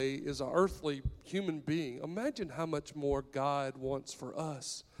is an earthly human being. Imagine how much more God wants for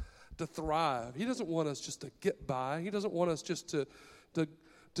us to thrive. He doesn't want us just to get by. He doesn't want us just to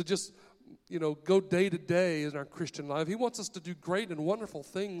just, go day to day in our Christian life. He wants us to do great and wonderful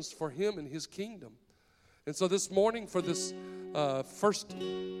things for Him and His kingdom. And so this morning, for this first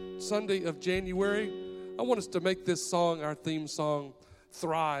Sunday of January, I want us to make this song our theme song,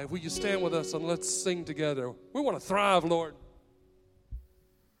 Thrive. Will you stand with us and let's sing together? We want to thrive, Lord.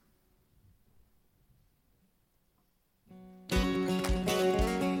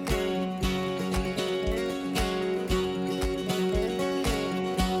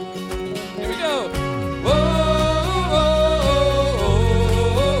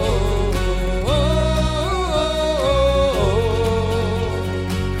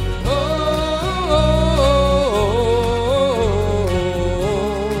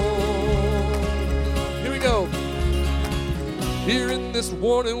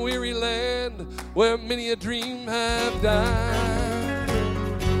 Worn and weary land where many a dream have died.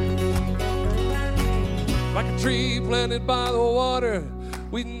 Like a tree planted by the water,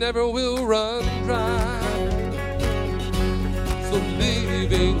 we never will run dry. So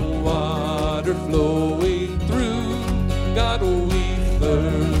living water flowing through, God, we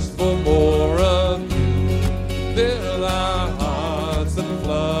thirst for more of you. Fill our hearts and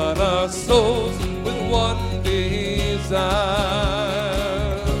flood our souls with one desire.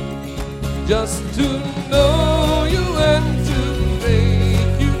 Just to know you and to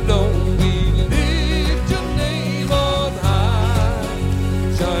make you known, we lift your name on high.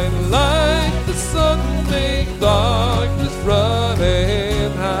 Shine like the sun, make darkness run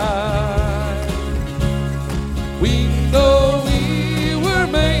and hide. We know we were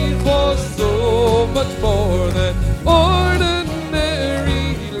made for so much more than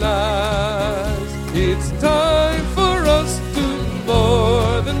ordinary lives. It's time for us to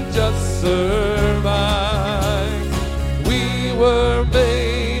more than just survive. We were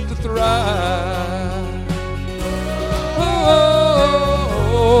made to thrive. Oh, oh, oh,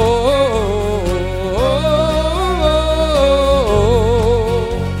 oh.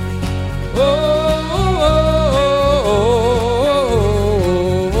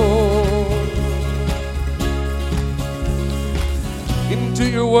 Into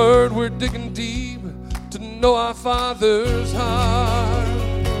your word we're digging deep to know our Father's heart.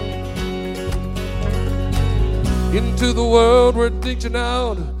 Into the world we're reaching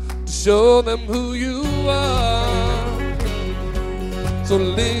out to show them who you are. So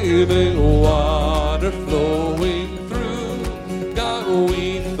living water flowing through, God,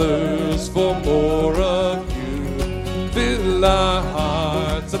 we thirst for more of you. Fill our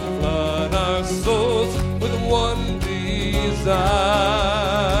hearts and flood our souls with one desire.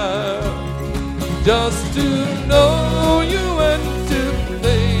 Just to know you and to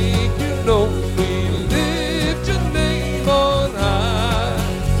make you known.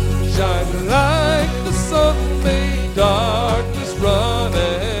 Like the sun, make darkness run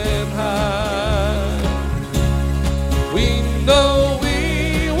and hide. We know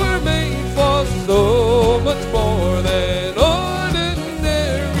we were made for so much more than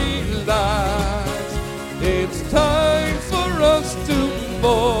ordinary lives. It's time for us to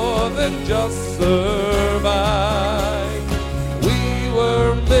more than just survive. We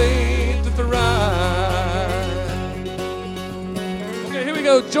were made to thrive. Okay, here we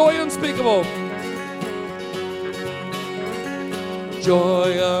go. Joy unspeakable.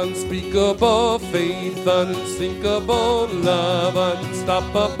 Joy unspeakable, faith unsinkable, love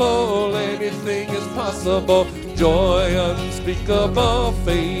unstoppable, anything is possible. Joy unspeakable,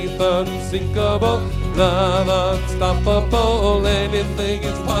 faith unsinkable, love unstoppable, anything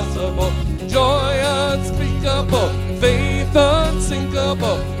is possible. Joy unspeakable, faith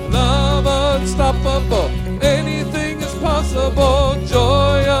unsinkable, love unstoppable, anything is possible.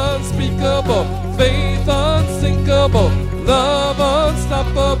 Joy unspeakable, faith unsinkable, love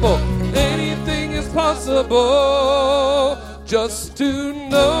unstoppable, anything is possible. Just to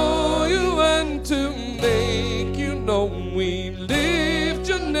know you and to make you known, we lift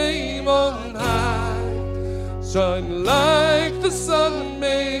your name on high. Shine like the sun,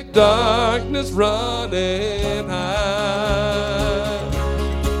 make darkness run and hide.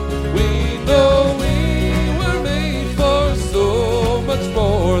 We know we were made for so much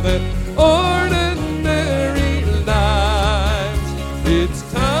more than ordinary lives. It's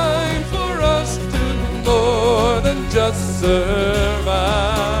time for us to more than just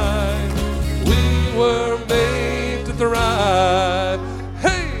survive. We were made to thrive.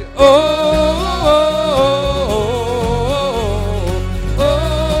 Hey, oh, oh, oh, oh, oh,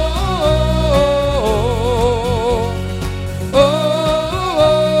 oh, oh.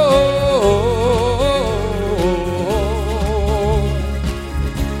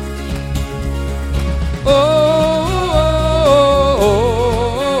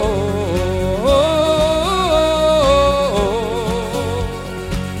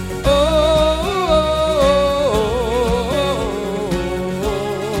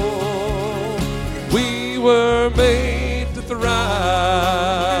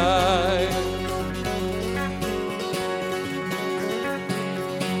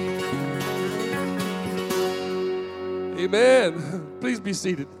 Amen. Please be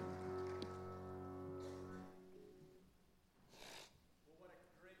seated.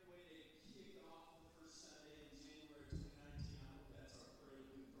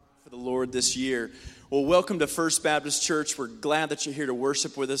 For the Lord this year. Well, welcome to First Baptist Church. We're glad that you're here to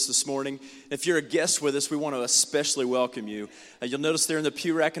worship with us this morning. If you're a guest with us, we want to especially welcome you. You'll notice there in the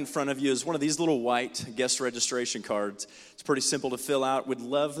pew rack in front of you is one of these little white guest registration cards. It's pretty simple to fill out. We'd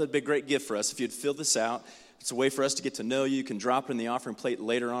love, that'd be a great gift for us if you'd fill this out. It's a way for us to get to know you. You can drop it in the offering plate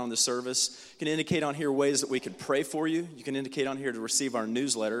later on in the service. You can indicate on here ways that we can pray for you. You can indicate on here to receive our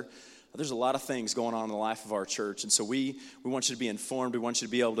newsletter. There's a lot of things going on in the life of our church, and so we want you to be informed. We want you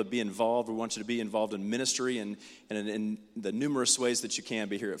to be able to be involved. We want you to be involved in ministry and in the numerous ways that you can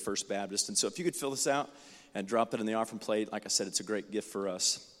be here at First Baptist. And so if you could fill this out and drop it in the offering plate, like I said, it's a great gift for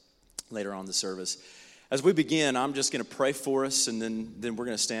us later on in the service. As we begin, I'm just going to pray for us, and then we're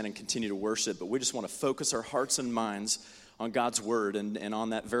going to stand and continue to worship. But we just want to focus our hearts and minds on God's word and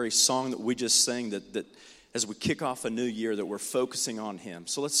on that very song that we just sang that as we kick off a new year, that we're focusing on Him.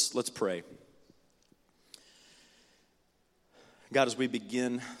 So let's pray. God, as we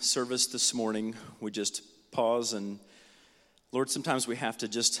begin service this morning, we just pause and, Lord, sometimes we have to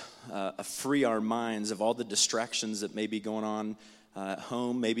just free our minds of all the distractions that may be going on at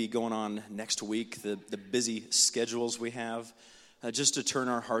home, maybe going on next week, the busy schedules we have, just to turn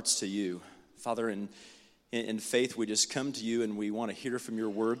our hearts to You. Father, in faith, we just come to You and we want to hear from Your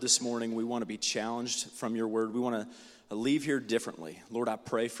word this morning. We want to be challenged from Your word. We want to leave here differently. Lord, I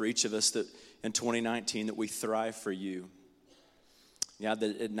pray for each of us that in 2019 that we thrive for You. God,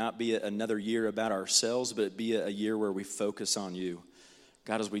 that it not be another year about ourselves, but it be a year where we focus on You.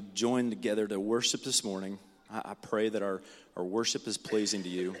 God, as we join together to worship this morning, I pray that our worship is pleasing to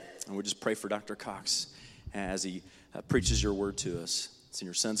You. And we just pray for Dr. Cox as he preaches Your word to us. It's in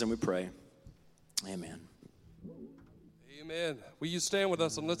Your Son's name we pray. Amen. Amen. Will you stand with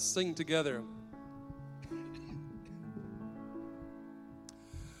us and let's sing together?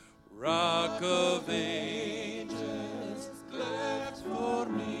 Rock of Ages, left for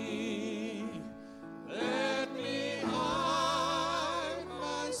me. Let me hide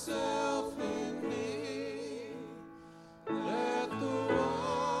myself in Thee. Let the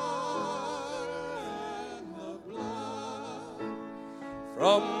water and the blood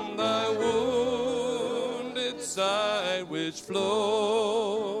from Thy wounded side which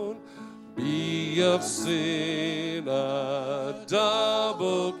flowed be of sin a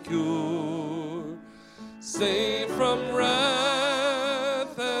double cure, save from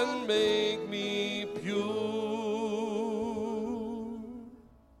wrath and make me pure.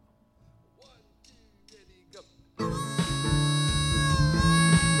 1, 2, ready, go.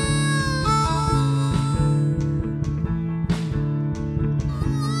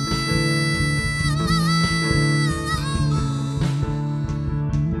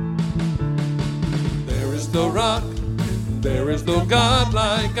 There is no rock, there is no God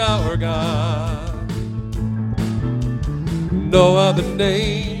like our God. No other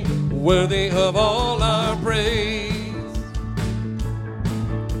name worthy of all our praise.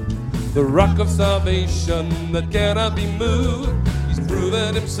 The rock of salvation that cannot be moved. He's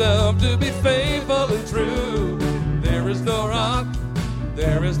proven Himself to be faithful and true. There is no rock,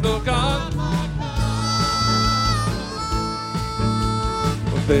 there is no God.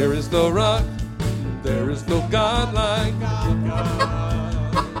 There is no rock, there is no God like God.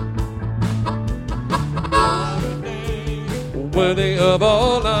 Worthy of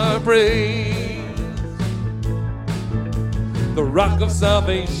all our praise. The rock of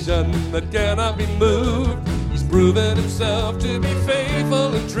salvation that cannot be moved. He's proven Himself to be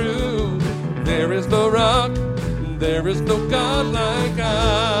faithful and true. There is no rock, there is no God like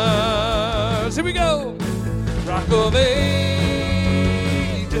ours. Here we go. Rock of Ages,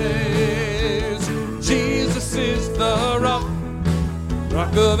 Jesus is the rock.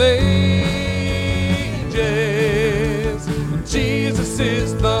 Rock of Ages, Jesus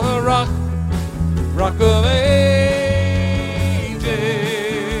is the rock. Rock of Ages,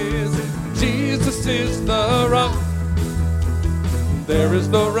 Jesus is the rock. There is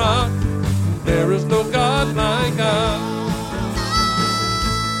no rock, there is no God like God.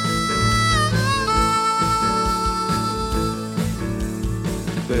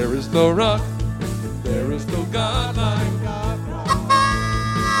 There is no rock, there is no God like God.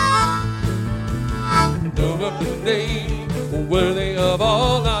 No other name worthy of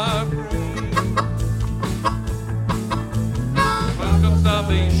all our praise. Rock of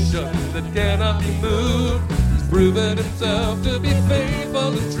salvation that cannot be moved. He's proven Himself to be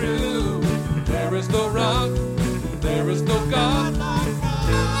faithful and true. There is no rock, there is no God like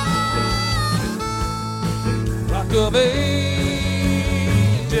God. Rock Rock of Ages.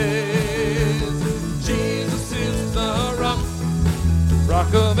 Jesus is the rock.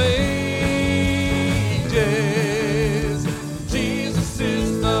 Rock of Ages. Jesus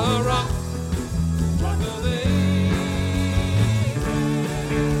is the rock. Rock of Ages.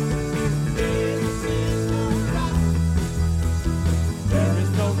 Jesus is the rock. There is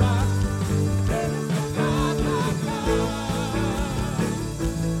no rock. There is no God like God.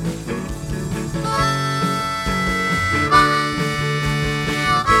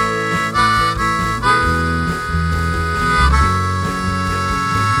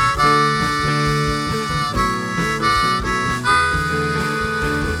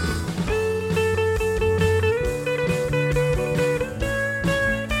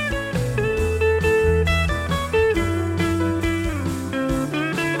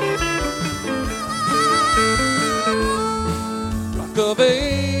 Rock of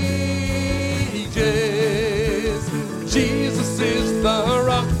Ages, Jesus is the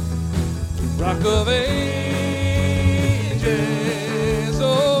rock. Rock of Ages,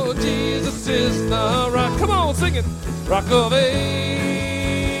 oh, Jesus is the rock. Come on, sing it. Rock of Ages,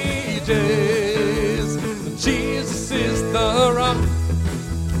 Jesus is the rock.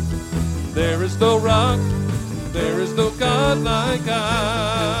 There is no rock, there is no God like ours.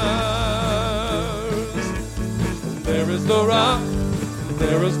 There is no rock,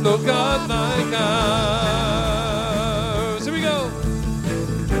 there is no God like ours. Here we go.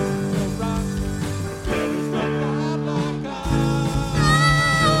 No rock, there is no God like ours.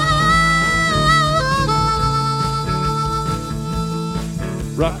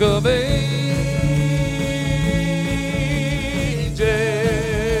 Rock of Ages.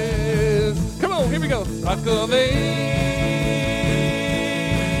 Come on, here we go. Rock of Ages.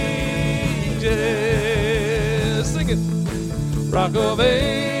 Sing it. Rock of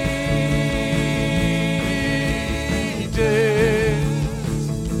Ages.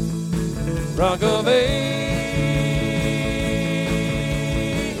 Rock of Ages.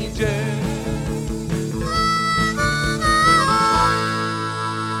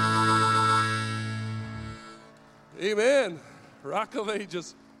 Amen. Rock of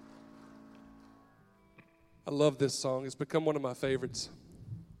Ages. I love this song. It's become one of my favorites.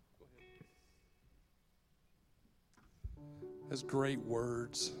 It has great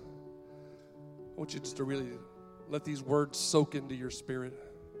words. I want you just to really let these words soak into your spirit.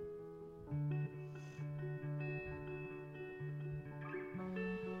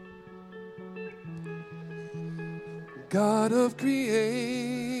 God of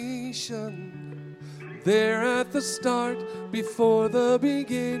creation, there at the start, before the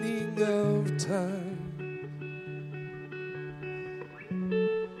beginning of time.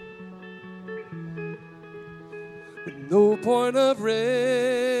 With no point of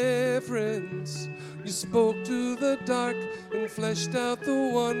reference, you spoke to the dark and fleshed out the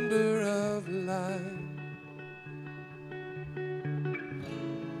wonder of life.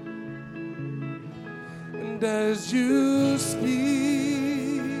 And as you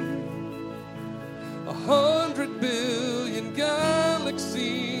speak, 100 billion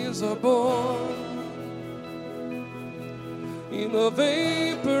galaxies are born. In the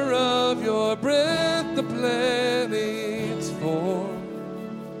vapor of your breath, the planets form.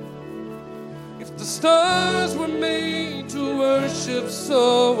 If the stars were made to worship,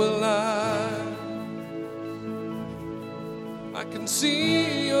 so will I can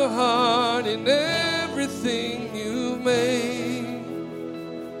see your heart in everything you've made.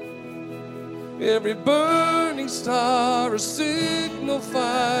 Every burning star, a signal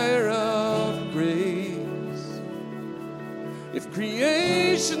fire of grace. If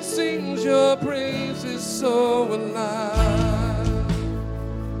creation sings your praises, so will I.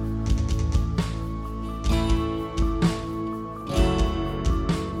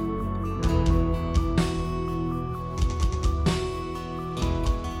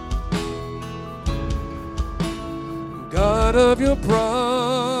 God of your promise,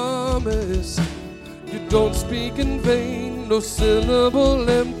 you don't speak in vain, no syllable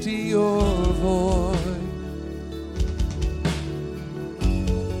empty or void.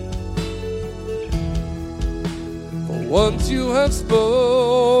 Once you have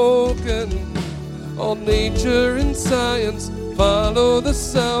spoken, all nature and science follow the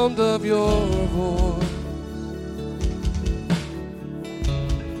sound of your voice.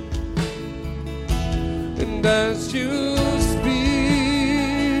 And as you speak,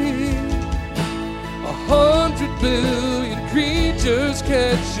 100 billion creatures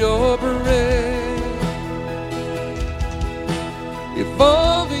catch your breath,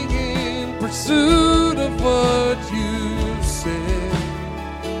 evolving in pursuit of what you said.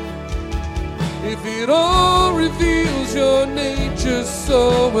 If it all reveals your nature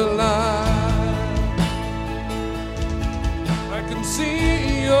so alive, I can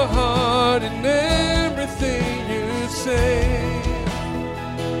see your heart in everything you say.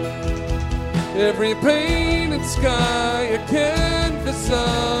 Every painted sky, a canvas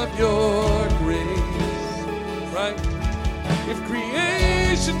of your grace, right? If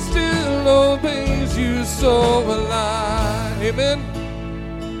creation still obeys you so alive, amen.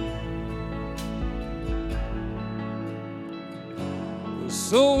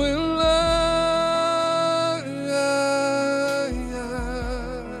 So will I.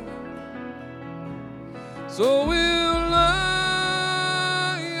 So will I.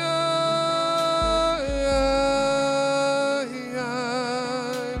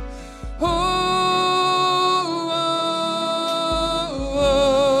 Oh,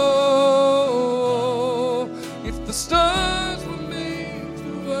 if the stars were made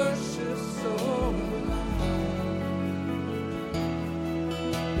to worship, so will I.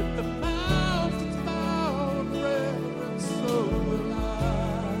 If the mountains bow in reverence, so will I.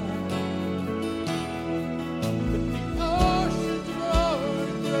 If the oceans roar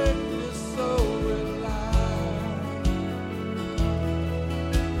in greatness, so will I.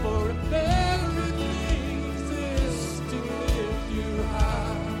 For if everything exists to lift you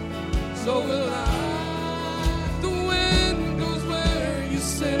high, so will I. If the wind goes where you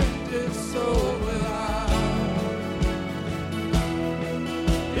send it, so will I.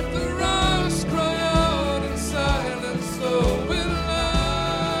 If the rocks cry out in silence, so will I.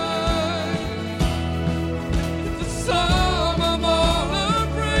 If the sum of all our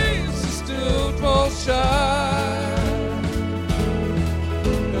praises still falls shine,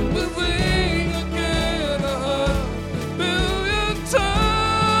 and we'll sing again 100,000,000,000 times.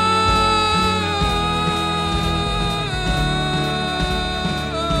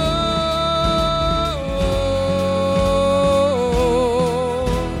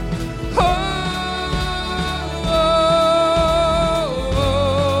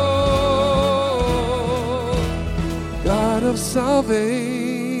 God of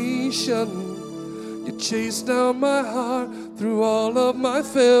salvation, you chased down my heart through all of my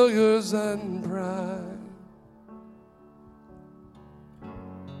failures and pride.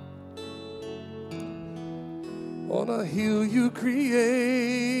 On a hill you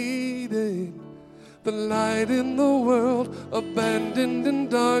created, the light in the world, abandoned in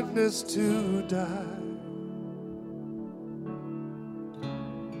darkness to die.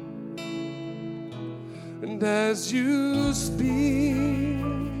 And as you speak,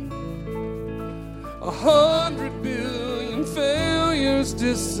 100 billion failures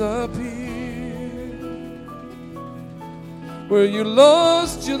disappear. Where you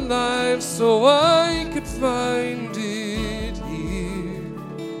lost your life so I could find it here.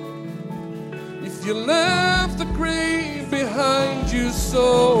 If you left the grave behind you,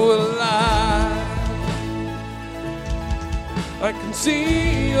 so will I. I can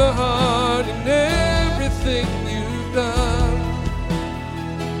see your heart in everything you've done.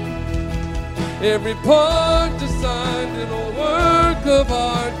 Every part designed in a work of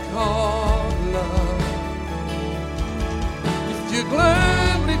art called love. If you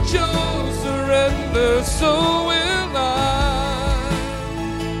gladly chose surrender, so will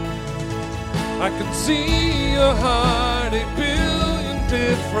I can see your heart 1,000,000,000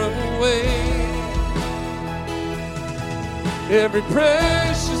 different ways. Every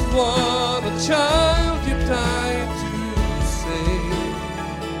precious one, a child you died to save.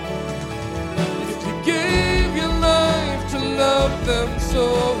 If you gave your life to love them, so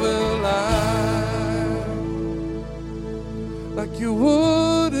will I. Like you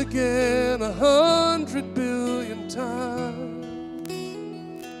would again 100 billion times.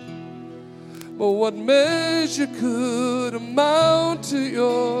 But what measure could amount to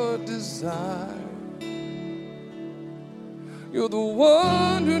your desire? You're the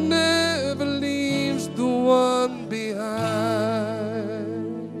one who never leaves the one behind.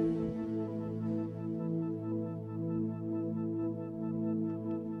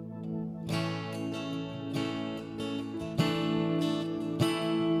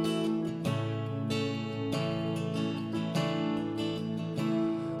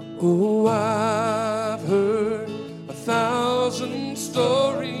 Oh, I've heard 1,000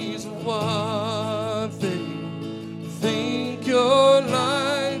 stories of what they think you're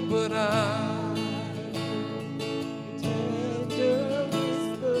like, but I tender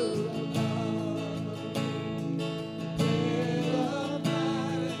whisper of love. Dead of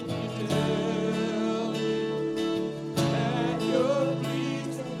night, you tell me that you're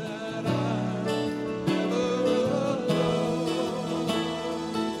pleased and that I'm never alone.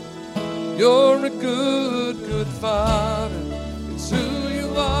 You're a good, good Father. It's who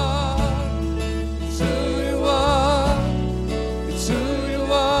you are. It's who you are. It's who you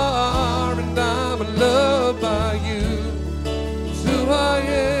are. And I'm loved by you. It's who I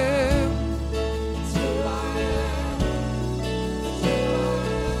am. It's who I am. It's who I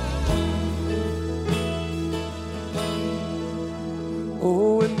am.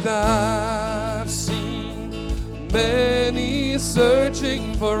 Oh, and I've seen many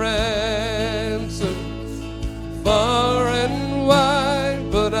searching for answers far and wide,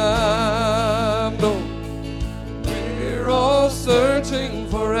 but I know we're all searching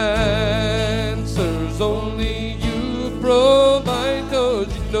for answers. Only you provide, 'cause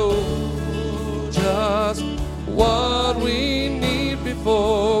you know just what we need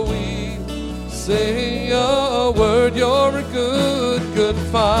before we say a word. You're a good, good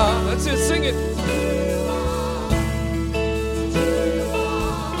Father. That's it, sing it.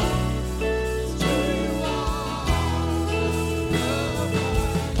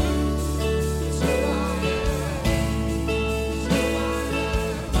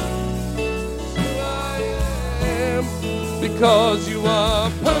 Because you are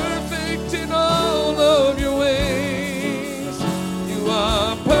perfect in all of your ways. You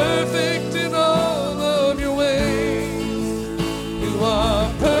are perfect in all of your ways. You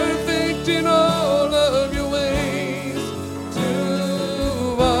are perfect in all of your ways.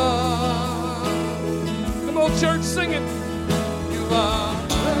 Come on, church, sing it. You are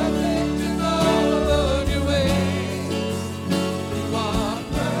perfect in all of your ways. You are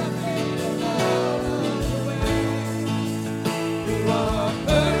perfect in all of your ways. You are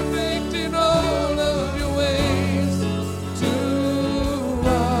perfect in all of your ways to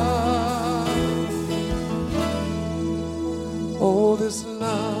us. Oh, this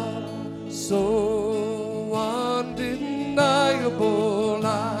love so undeniable,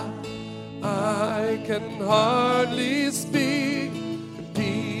 I can hardly speak.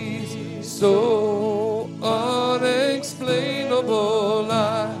 Peace so unexplainable,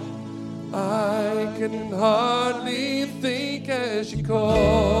 I can hardly think as you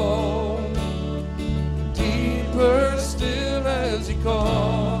call. Deeper still as you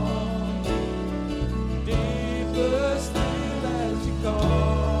call. Deeper still as you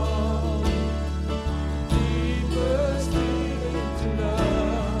call. Deeper still into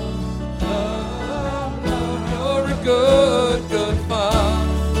love. Love, love. You're a good, good Father.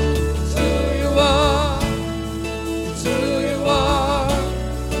 It's who you are. It's who you are.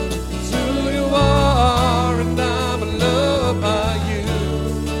 It's who you are, and I'm loved by you.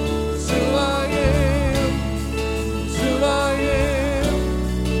 It's who I am. It's who I am.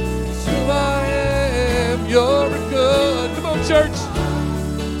 It's who I am. You're a good. Come on, church. It's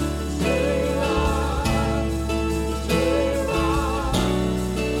who you are. It's who you are. It's who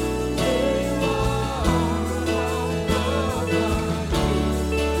you are, and I'm loved by you. It's who I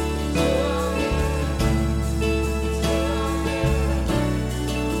am. It's who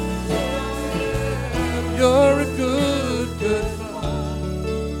I am. You're a good, good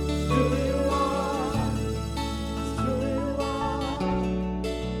Father. It's who you are. It's who you are. It's who you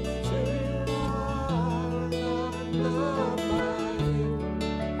are, and I'm loved by you.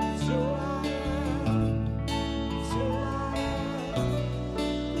 It's who I am. It's who I am.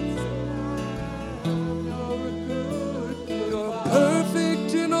 It's who I am. You're a good, good You're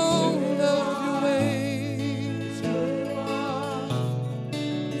perfect in all of your ways. It's who you are.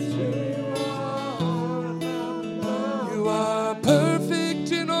 It's who you are, and I'm loved. You are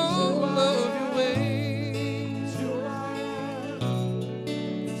perfect in all of your ways. It's who I am.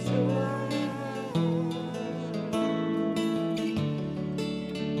 It's who I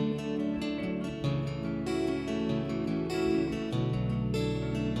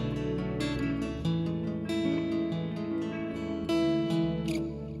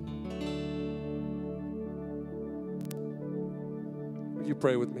Will you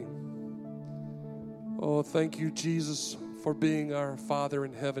pray with me? Oh, thank you, Jesus, for being our Father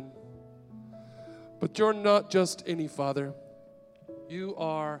in heaven. But you're not just any Father. You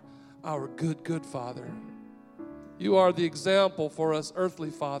are our good, good Father. You are the example for us earthly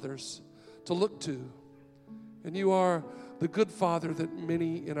fathers to look to. And you are the good Father that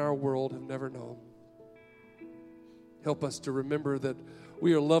many in our world have never known. Help us to remember that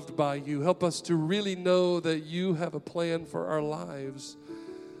we are loved by you. Help us to really know that you have a plan for our lives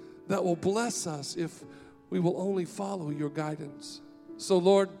that will bless us if we will only follow your guidance. So,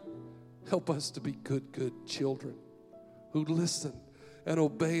 Lord, help us to be good, good children who listen and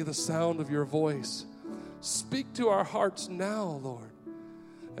obey the sound of your voice. Speak to our hearts now, Lord,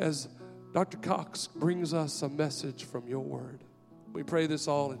 as Dr. Cox brings us a message from your word. We pray this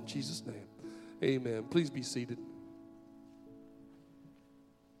all in Jesus' name. Amen. Please be seated.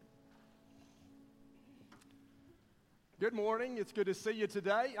 Good morning. It's good to see you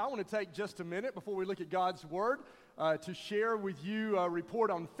today. I want to take just a minute before we look at God's Word to share with you a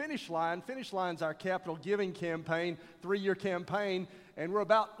report on Finish Line. Finish Line's our capital giving campaign, 3-year campaign, and we're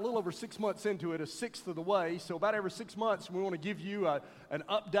about a little over 6 months into it, a sixth of the way. So about every 6 months, we want to give you an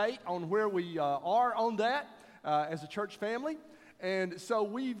update on where we are on that as a church family. And so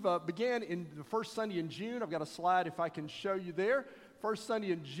we've began in the first Sunday in June. I've got a slide if I can show you there. First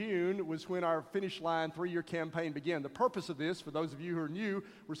Sunday in June was when our Finish Line 3-year campaign began. The purpose of this, for those of you who are new,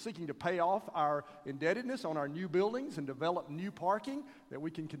 we're seeking to pay off our indebtedness on our new buildings and develop new parking that we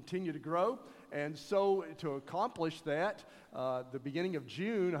can continue to grow. And so to accomplish that, the beginning of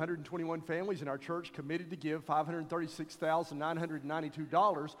June, 121 families in our church committed to give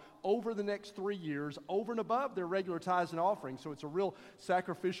 $536,992 over the next 3 years, over and above their regular tithes and offerings. So it's a real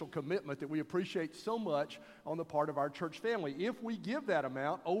sacrificial commitment that we appreciate so much on the part of our church family. If we give that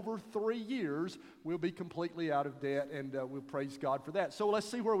amount over 3 years, we'll be completely out of debt, and we'll praise God for that. So let's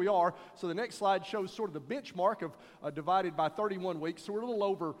see where we are. So the next slide shows sort of the benchmark of divided by 31 weeks. So we're a little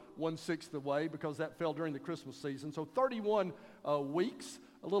over 1/6 of the way because that fell during the Christmas season. So 31 weeks,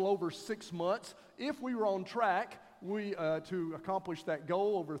 a little over 6 months. If we were on track, to accomplish that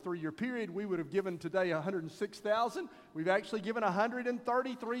goal over a 3-year period, we would have given today $106,000. We've actually given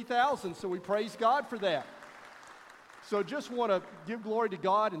 $133,000, so we praise God for that. So just want to give glory to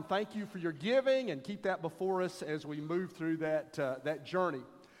God and thank you for your giving and keep that before us as we move through that journey.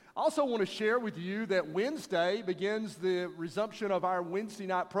 I also want to share with you that Wednesday begins the resumption of our Wednesday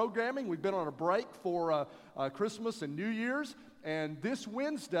night programming. We've been on a break for Christmas and New Year's. And this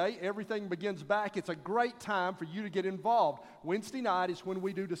Wednesday, everything begins back. It's a great time for you to get involved. Wednesday night is when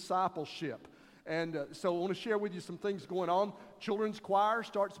we do discipleship. And so I want to share with you some things going on. Children's choir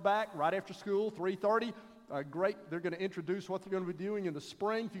starts back right after school, 3:30. Great. They're going to introduce what they're going to be doing in the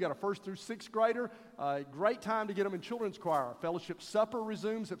spring. If you got a 1st through 6th grader, great time to get them in children's choir. Our fellowship supper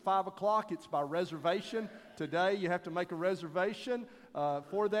resumes at 5 o'clock. It's by reservation. Today you have to make a reservation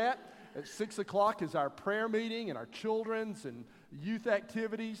for that. At 6 o'clock is our prayer meeting and our children's and youth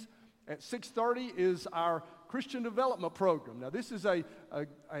activities. At 6:30 is our Christian development program. Now, this is a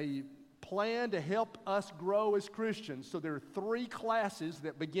plan to help us grow as Christians. So there are 3 classes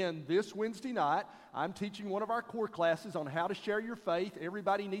that begin this Wednesday night. I'm teaching one of our core classes on how to share your faith.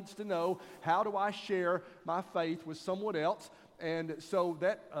 Everybody needs to know, how do I share my faith with someone else? And so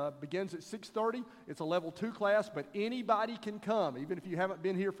that begins at 6:30. It's a level 2 class, but anybody can come. Even if you haven't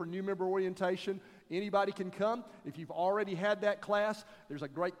been here for new member orientation, anybody can come. If you've already had that class, there's a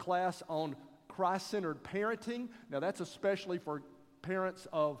great class on Christ-centered parenting. Now that's especially for parents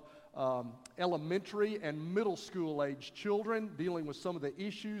of elementary and middle school age children dealing with some of the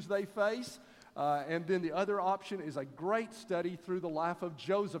issues they face. And then the other option is a great study through the life of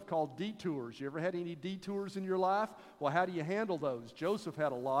Joseph called Detours. You ever had any detours in your life? Well, how do you handle those? Joseph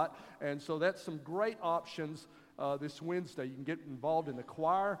had a lot, and so that's some great options this Wednesday. You can get involved in the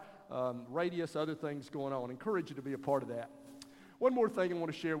choir, Radius, other things going on. I encourage you to be a part of that. One more thing I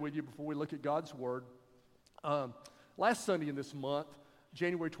want to share with you before we look at God's Word. Last Sunday in this month,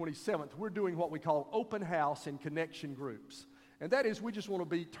 January 27th, we're doing what we call open house and connection groups. And that is, we just want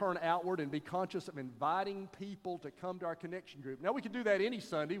to turn outward and be conscious of inviting people to come to our connection group. Now, we can do that any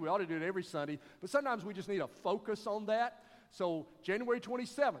Sunday. We ought to do it every Sunday. But sometimes we just need a focus on that. So, January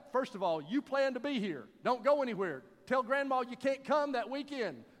 27th, first of all, you plan to be here. Don't go anywhere. Tell Grandma you can't come that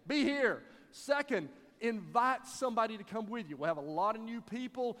weekend. Be here. Second, invite somebody to come with you. We'll have a lot of new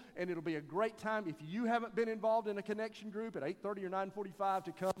people, and it'll be a great time if you haven't been involved in a connection group at 8:30 or 9:45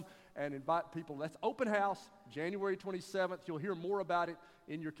 to come and invite people. That's open house, January 27th. You'll hear more about it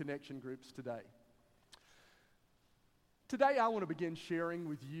in your connection groups today. Today, I want to begin sharing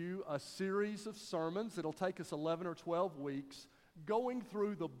with you a series of sermons that'll take us 11 or 12 weeks going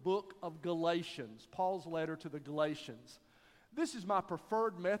through the book of Galatians, Paul's letter to the Galatians. This is my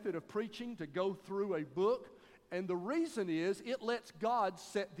preferred method of preaching, to go through a book, and the reason is it lets God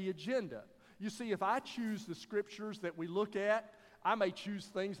set the agenda. You see, if I choose the scriptures that we look at, I may choose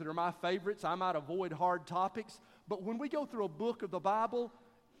things that are my favorites. I might avoid hard topics, but when we go through a book of the Bible,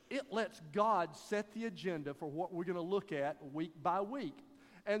 it lets God set the agenda for what we're going to look at week by week.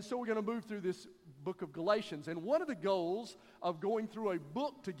 And so we're going to move through this book of Galatians, and one of the goals of going through a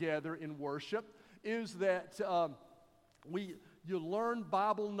book together in worship is that you learn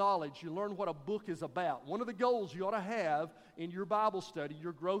Bible knowledge. You learn what a book is about. One of the goals you ought to have in your Bible study,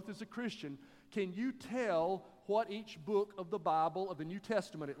 your growth as a Christian, can you tell what each book of the Bible, of the New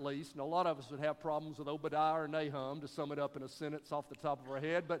Testament at least, and a lot of us would have problems with Obadiah or Nahum to sum it up in a sentence off the top of our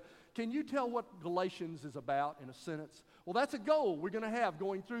head, but can you tell what Galatians is about in a sentence? Well, that's a goal we're going to have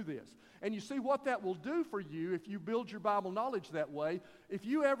going through this. And you see what that will do for you if you build your Bible knowledge that way. If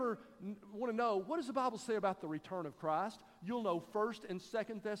you ever want to know, what does the Bible say about the return of Christ? You'll know 1st and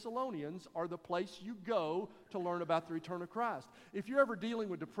 2nd Thessalonians are the place you go to learn about the return of Christ. If you're ever dealing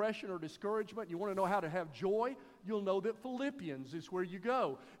with depression or discouragement, and you want to know how to have joy, you'll know that Philippians is where you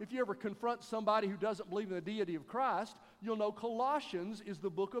go. If you ever confront somebody who doesn't believe in the deity of Christ, you'll know Colossians is the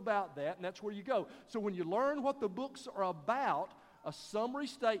book about that, and that's where you go. So when you learn what the books are about, a summary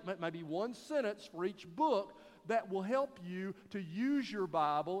statement, maybe one sentence for each book, that will help you to use your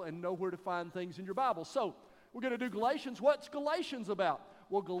Bible and know where to find things in your Bible. So we're going to do Galatians. What's Galatians about?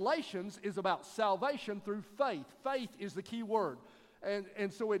 Well, Galatians is about salvation through faith. Faith is the key word.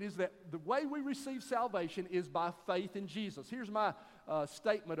 And so it is that the way we receive salvation is by faith in Jesus. Here's my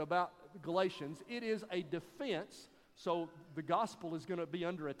statement about Galatians. It is a defense. So the gospel is going to be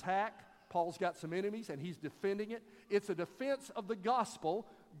under attack. Paul's got some enemies, and he's defending it. It's a defense of the gospel.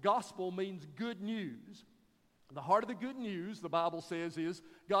 Gospel means good news. The heart of the good news, the Bible says, is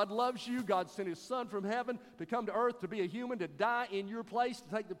God loves you. God sent His Son from heaven to come to earth, to be a human, to die in your place, to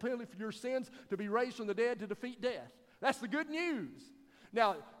take the penalty for your sins, to be raised from the dead, to defeat death. That's the good news.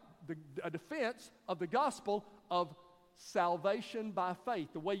 Now, a defense of the gospel of salvation by faith.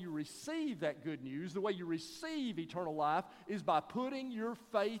 The way you receive that good news, the way you receive eternal life, is by putting your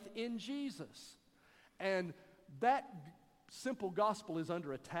faith in Jesus. And that simple gospel is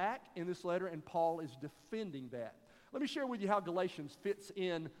under attack in this letter, and Paul is defending that. Let me share with you how Galatians fits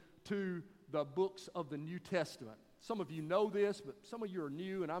in to the books of the New Testament. Some of you know this, but some of you are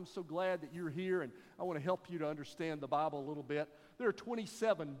new, and I'm so glad that you're here, and I want to help you to understand the Bible a little bit. There are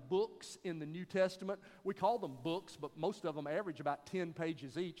 27 books in the New Testament. We call them books, but most of them average about 10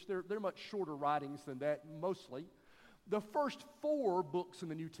 pages each. They're much shorter writings than that, mostly. The first 4 books in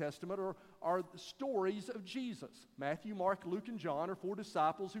the New Testament are stories of Jesus. Matthew, Mark, Luke, and John are 4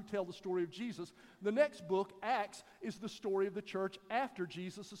 disciples who tell the story of Jesus. The next book, Acts, is the story of the church after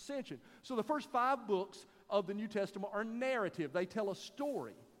Jesus' ascension. So the first 5 books of the New Testament are narrative. They tell a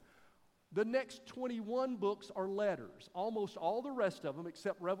story. The next 21 books are letters. Almost all the rest of them,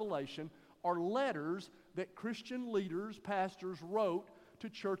 except Revelation, are letters that Christian leaders, pastors, wrote to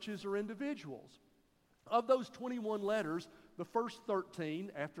churches or individuals. Of those 21 letters, the first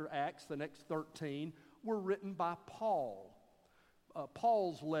 13, after Acts, the next 13, were written by Paul.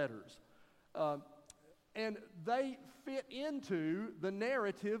 Paul's letters. And they fit into the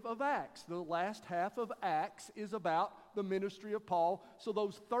narrative of Acts. The last half of Acts is about the ministry of Paul. So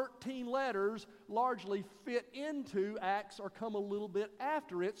those 13 letters largely fit into Acts or come a little bit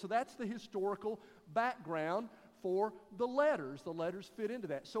after it. So that's the historical background for the letters. The letters fit into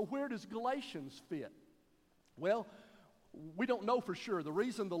that. So where does Galatians fit? Well, we don't know for sure. The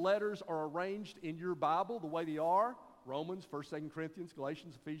reason the letters are arranged in your Bible the way they are, Romans, 1st, 2nd Corinthians,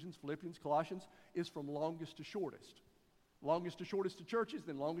 Galatians, Ephesians, Philippians, Colossians, is from longest to shortest. Longest to shortest to churches,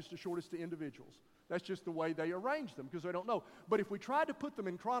 then longest to shortest to individuals. That's just the way they arrange them because they don't know. But if we tried to put them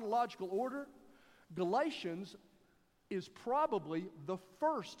in chronological order, Galatians is probably the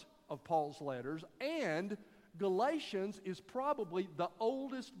first of Paul's letters, and Galatians is probably the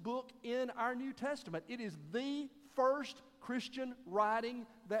oldest book in our New Testament. It is the first Christian writing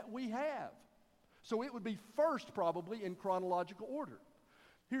that we have. So it would be first probably in chronological order.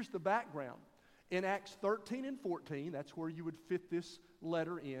 Here's the background. In Acts 13 and 14, that's where you would fit this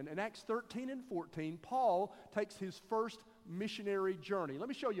letter in. In Acts 13 and 14, Paul takes his first missionary journey. Let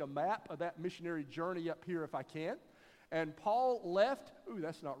me show you a map of that missionary journey up here if I can. And Paul left,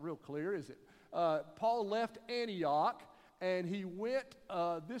 that's not real clear, is it? Paul left Antioch, and he went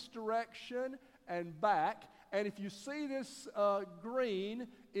this direction and back. And if you see this green,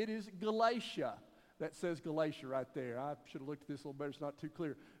 it is Galatia. That says Galatia right there. I should have looked at this a little better. It's not too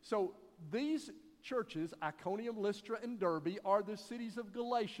clear. So these churches, Iconium, Lystra, and Derbe, are the cities of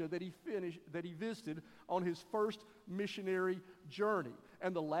Galatia that he visited on his first missionary journey.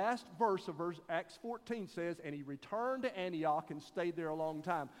 And the last verse of Acts 14 says, and he returned to Antioch and stayed there a long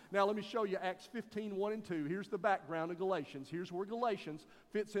time. Now let me show you Acts 15, 1 and 2. Here's the background of Galatians. Here's where Galatians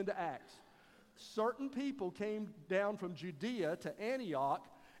fits into Acts. Certain people came down from Judea to Antioch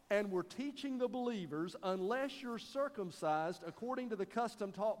and were teaching the believers, unless you're circumcised according to the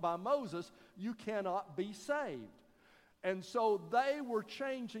custom taught by Moses, you cannot be saved. And so they were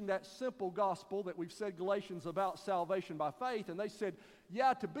changing that simple gospel that we've said Galatians about salvation by faith. And they said,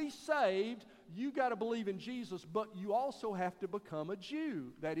 yeah, to be saved, you got to believe in Jesus, but you also have to become a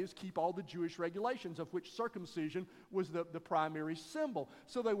Jew. That is, keep all the Jewish regulations, of which circumcision was the primary symbol.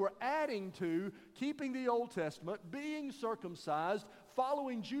 So they were adding to keeping the Old Testament, being circumcised,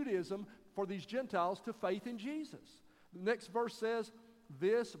 following Judaism for these Gentiles to faith in Jesus. The next verse says,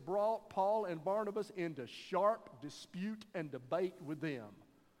 this brought Paul and Barnabas into sharp dispute and debate with them.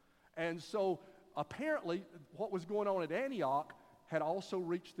 And so apparently what was going on at Antioch had also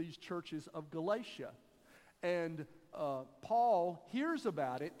reached these churches of Galatia. And Paul hears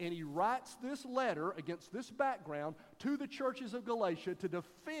about it, and he writes this letter against this background to the churches of Galatia to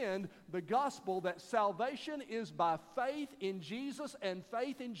defend the gospel that salvation is by faith in Jesus and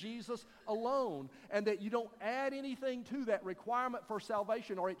faith in Jesus alone, and that you don't add anything to that requirement for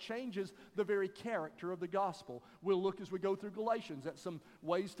salvation or it changes the very character of the gospel. We'll look as we go through Galatians at some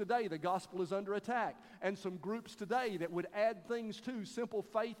ways today the gospel is under attack, and some groups today that would add things to simple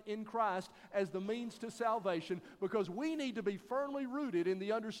faith in Christ as the means to salvation, because we need to be firmly rooted in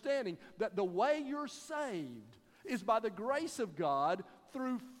the understanding that the way you're saved is by the grace of God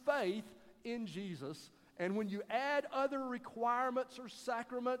through faith in Jesus. And when you add other requirements or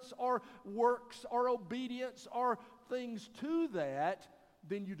sacraments or works or obedience or things to that,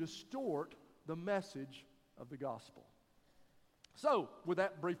 then you distort the message of the gospel. So, with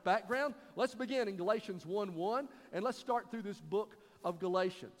that brief background, let's begin in Galatians 1:1, and let's start through this book of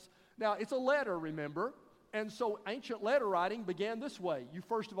Galatians. Now, it's a letter, remember, and so ancient letter writing began this way. You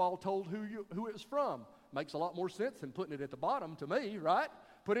first of all told who it was from. Makes a lot more sense than putting it at the bottom to me, right?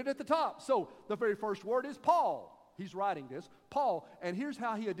 Put it at the top. So the very first word is Paul. He's writing this, Paul, and here's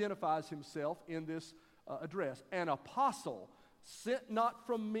how he identifies himself in this address. An apostle, sent not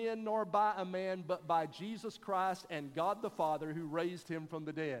from men nor by a man, but by Jesus Christ and God the Father who raised him from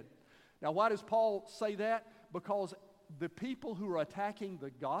the dead. Now, why does Paul say that? Because the people who are attacking the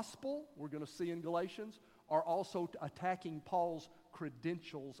gospel, we're going to see in Galatians, are also attacking Paul's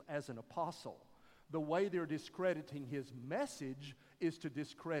credentials as an apostle. The way they're discrediting his message is to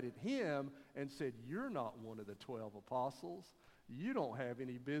discredit him and said, you're not one of the 12 apostles. You don't have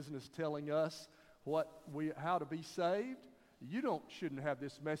any business telling us how to be saved. You shouldn't have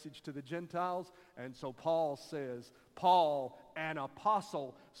this message to the Gentiles. And so Paul says, Paul, an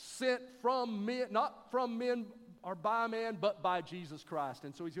apostle, sent from men, not from men or by man, but by Jesus Christ.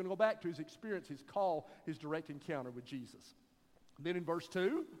 And so he's going to go back to his experience, his call, his direct encounter with Jesus. Then in verse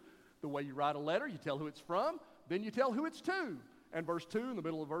 2, the way you write a letter, you tell who it's from, then you tell who it's to. And verse 2 in the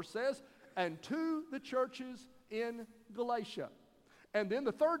middle of the verse says, and to the churches in Galatia. And then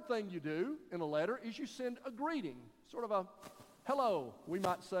the third thing you do in a letter is you send a greeting, sort of a hello. We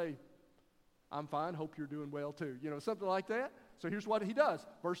might say, I'm fine, hope you're doing well too. Something like that. So here's what he does.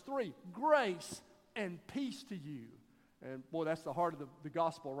 Verse 3, grace and peace to you. And boy, that's the heart of the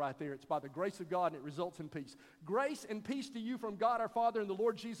gospel right there. It's by the grace of God, and it results in peace. Grace and peace to you from God our Father and the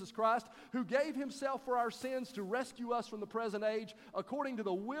Lord Jesus Christ, who gave himself for our sins to rescue us from the present age, according to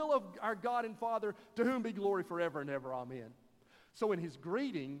the will of our God and Father, to whom be glory forever and ever. Amen. So in his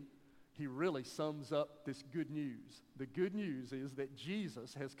greeting, he really sums up this good news. The good news is that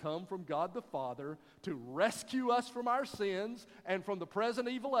Jesus has come from God the Father to rescue us from our sins and from the present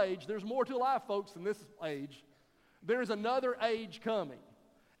evil age. There's more to life, folks, than this age. There's another age coming,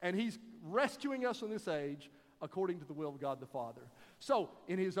 and he's rescuing us from this age according to the will of God the Father. So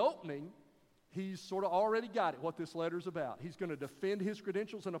in his opening, he's sort of already got it, what this letter's about. He's going to defend his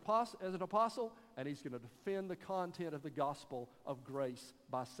credentials as an apostle, and he's going to defend the content of the gospel of grace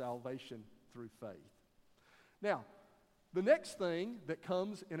by salvation through faith. Now, the next thing that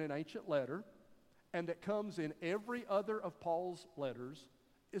comes in an ancient letter and that comes in every other of Paul's letters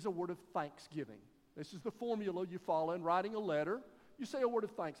is a word of thanksgiving. This is the formula you follow in writing a letter. You say a word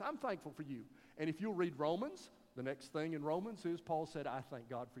of thanks. I'm thankful for you. And if you'll read Romans, the next thing in Romans is Paul said, I thank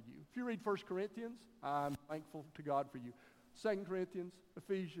God for you. If you read 1 Corinthians, I'm thankful to God for you. 2 Corinthians,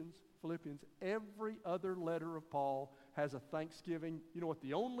 Ephesians, Philippians, every other letter of Paul has a thanksgiving. You know what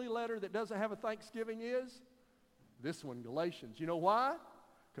the only letter that doesn't have a thanksgiving is? This one, Galatians. You know why?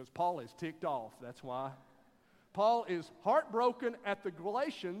 Because Paul is ticked off. That's why. Paul is heartbroken at the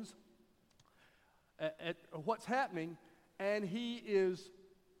Galatians, at what's happening, and he is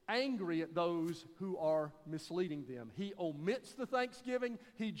angry at those who are misleading them. He omits the thanksgiving.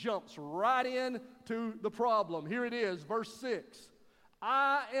 He jumps right in to the problem. Here it is, verse 6.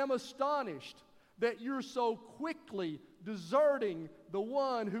 I am astonished that you're so quickly deserting the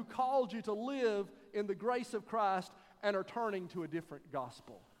one who called you to live in the grace of Christ and are turning to a different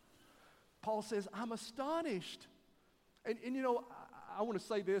gospel. Paul says, I'm astonished. And you know, I want to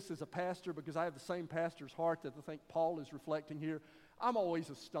say this as a pastor because I have the same pastor's heart that I think Paul is reflecting here. I'm always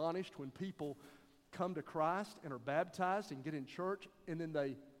astonished when people come to Christ and are baptized and get in church and then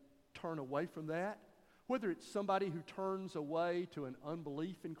they turn away from that. Whether it's somebody who turns away to an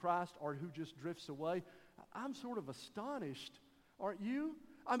unbelief in Christ or who just drifts away, I'm sort of astonished, aren't you?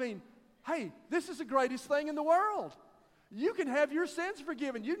 I mean, hey, this is the greatest thing in the world. You can have your sins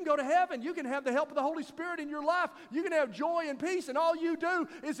forgiven. You can go to heaven. You can have the help of the Holy Spirit in your life. You can have joy and peace, and all you do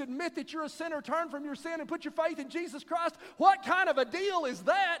is admit that you're a sinner, turn from your sin, and put your faith in Jesus Christ. What kind of a deal is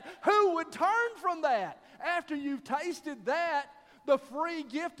that? Who would turn from that? After you've tasted that, the free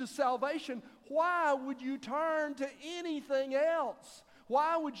gift of salvation, why would you turn to anything else?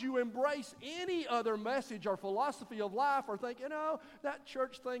 Why would you embrace any other message or philosophy of life or think, you know, that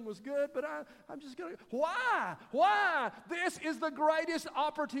church thing was good, but I'm just going to... Why? Why? This is the greatest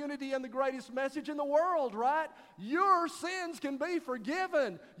opportunity and the greatest message in the world, right? Your sins can be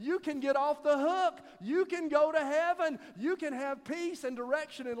forgiven. You can get off the hook. You can go to heaven. You can have peace and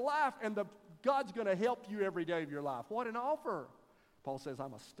direction in life, and God's going to help you every day of your life. What an offer. Paul says,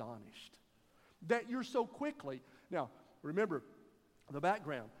 I'm astonished that you're so quickly... Now, remember... the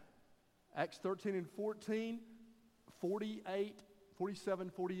background, Acts 13 and 14, 47,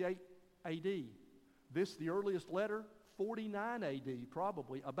 48 A.D. This, the earliest letter, 49 A.D.,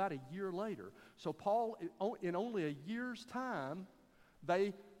 probably, about a year later. So Paul, in only a year's time,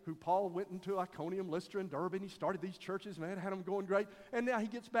 Paul went into Iconium, Lystra, and Derbe, he started these churches, man, had them going great. And now he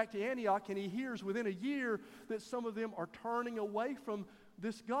gets back to Antioch, and he hears within a year that some of them are turning away from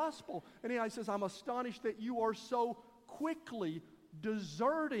this gospel. And he says, I'm astonished that you are so quickly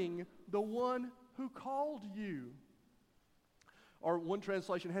deserting the one who called you. Or one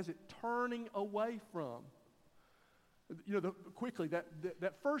translation has it turning away from. You know, quickly,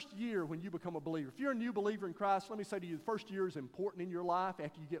 that first year when you become a believer, if you're a new believer in Christ, let me say to you, the first year is important in your life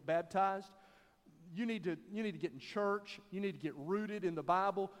after you get baptized. You need to get in church. You need to get rooted in the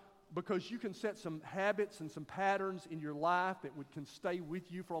Bible, because you can set some habits and some patterns in your life that can stay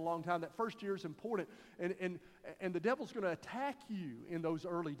with you for a long time. That first year is important, and the devil's going to attack you in those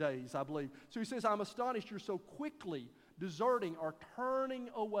early days, I believe. So he says, I'm astonished you're so quickly deserting or turning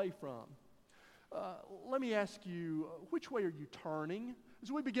away from. Let me ask you, which way are you turning? As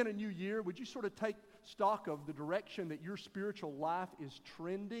we begin a new year, would you sort of take stock of the direction that your spiritual life is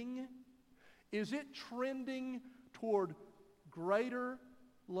trending? Is it trending toward greater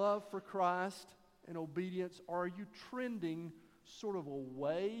love for Christ and obedience, or are you trending sort of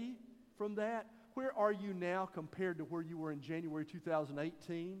away from that? Where are you now compared to where you were in January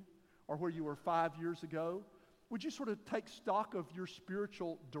 2018 or where you were 5 years ago? Would you sort of take stock of your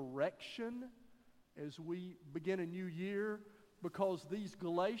spiritual direction as we begin a new year? Because these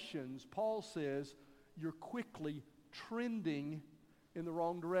Galatians, Paul says, you're quickly trending in the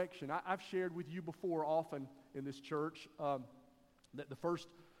wrong direction. I've shared with you before often in this church that the first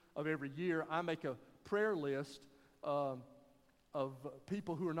of every year I make a prayer list of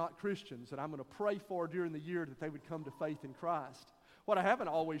people who are not Christians that I'm going to pray for during the year that they would come to faith in Christ. What I haven't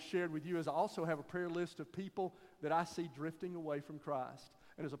always shared with you is I also have a prayer list of people that I see drifting away from Christ.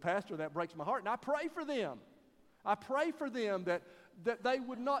 And as a pastor, that breaks my heart, and I pray for them. I pray for them that they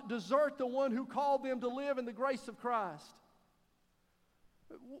would not desert the one who called them to live in the grace of Christ.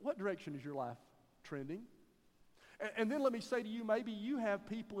 What direction is your life trending? And then let me say to you, maybe you have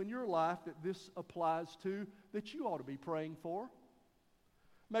people in your life that this applies to that you ought to be praying for.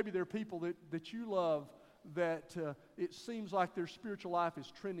 Maybe there are people that you love that it seems like their spiritual life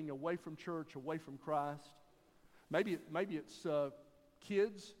is trending away from church, away from Christ. Maybe it's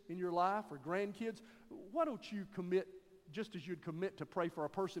kids in your life or grandkids. Why don't you commit, just as you'd commit to pray for a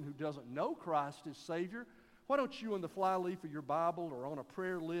person who doesn't know Christ as Savior, why don't you on the flyleaf of your Bible or on a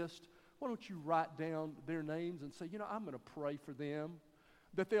prayer list, why don't you write down their names and say, you know, I'm going to pray for them,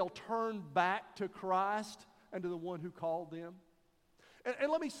 that they'll turn back to Christ and to the one who called them.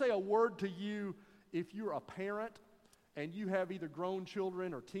 And let me say a word to you if you're a parent and you have either grown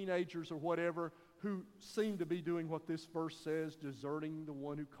children or teenagers or whatever who seem to be doing what this verse says, deserting the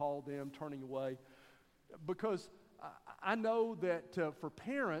one who called them, turning away. Because I know that for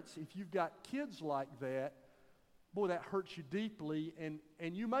parents, if you've got kids like that, boy, that hurts you deeply, and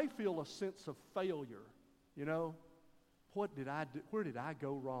you may feel a sense of failure. You know, what did I do? Where did I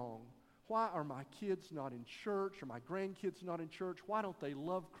go wrong? Why are my kids not in church or my grandkids not in church? Why don't they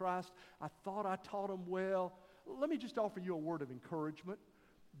love Christ? I thought I taught them well. Let me just offer you a word of encouragement.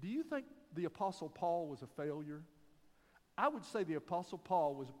 Do you think the Apostle Paul was a failure? I would say the Apostle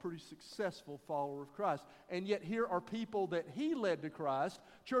Paul was a pretty successful follower of Christ. And yet here are people that he led to Christ,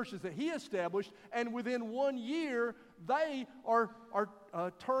 churches that he established, and within 1 year, they are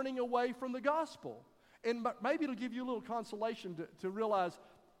turning away from the gospel. And maybe it'll give you a little consolation to realize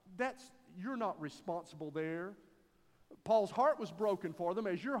you're not responsible there. Paul's heart was broken for them,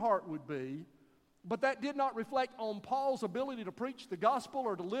 as your heart would be, but that did not reflect on Paul's ability to preach the gospel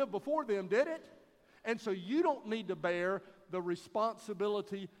or to live before them, did it? And so you don't need to bear the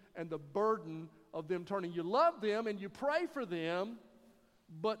responsibility and the burden of them turning. You love them and you pray for them,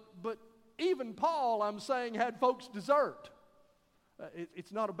 but even Paul, I'm saying, had folks desert.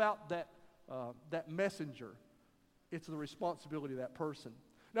 It's not about that messenger. It's the responsibility of that person.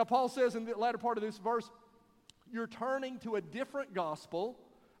 Now, Paul says in the latter part of this verse, you're turning to a different gospel,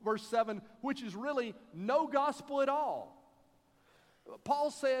 verse 7, which is really no gospel at all. Paul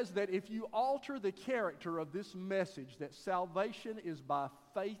says that if you alter the character of this message, that salvation is by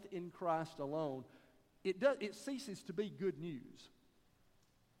faith in Christ alone, it ceases to be good news.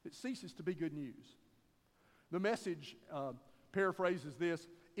 It ceases to be good news. The Message paraphrases this: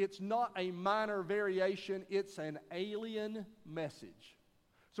 it's not a minor variation, it's an alien message.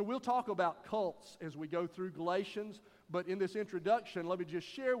 So we'll talk about cults as we go through Galatians, but in this introduction, let me just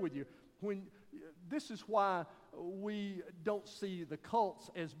share with you, this is why we don't see the cults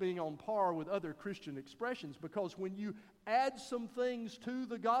as being on par with other Christian expressions, because when you add some things to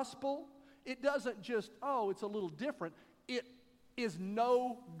the gospel, it doesn't just, it's a little different. It is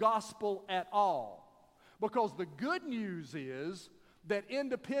no gospel at all. Because the good news is that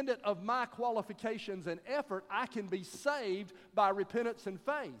independent of my qualifications and effort, I can be saved by repentance and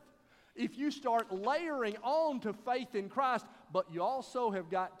faith. If you start layering on to faith in Christ, but you also have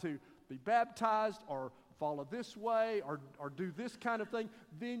got to be baptized or follow this way or do this kind of thing,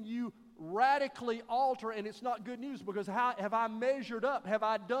 then you radically alter, and it's not good news, because how have I measured up? Have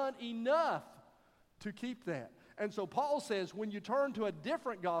I done enough to keep that? And so Paul says when you turn to a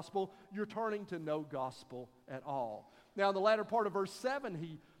different gospel, you're turning to no gospel at all. Now, in the latter part of verse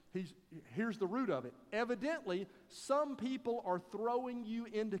 7, here's the root of it. Evidently, some people are throwing you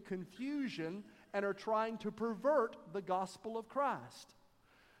into confusion and are trying to pervert the gospel of Christ.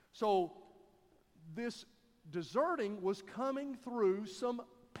 So this deserting was coming through some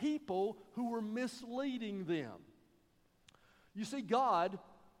people who were misleading them. You see, God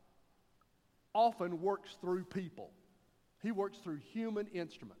often works through people. He works through human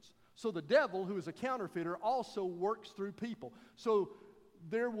instruments. So the devil, who is a counterfeiter, also works through people. So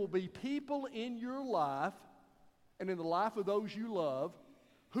there will be people in your life and in the life of those you love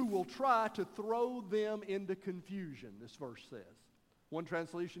who will try to throw them into confusion, this verse says. One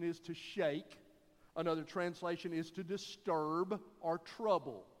translation is to shake. Another translation is to disturb or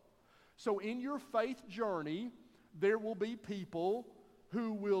trouble. So in your faith journey, there will be people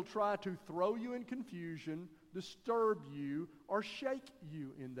who will try to throw you in confusion, disturb you, or shake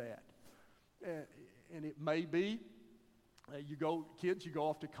you in that. And it may be, kids, you go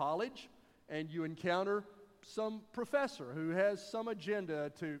off to college and you encounter some professor who has some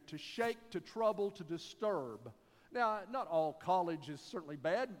agenda to shake, to trouble, to disturb. Now, not all college is certainly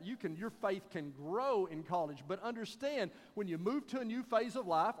bad. Your faith can grow in college, but understand when you move to a new phase of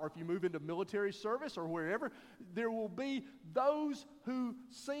life, or if you move into military service or wherever, there will be those who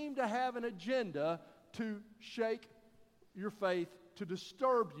seem to have an agenda to shake your faith, to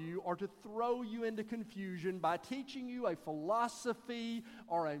disturb you, or to throw you into confusion by teaching you a philosophy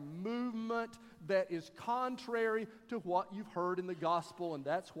or a movement that is contrary to what you've heard in the gospel, and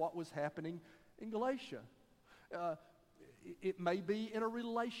that's what was happening in Galatia. It may be in a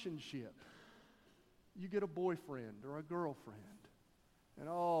relationship. You get a boyfriend or a girlfriend, and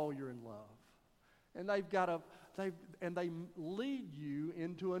you're in love. And they lead you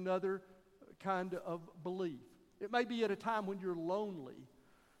into another kind of belief. It may be at a time when you're lonely.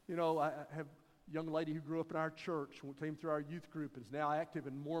 I have a young lady who grew up in our church, who came through our youth group, and is now active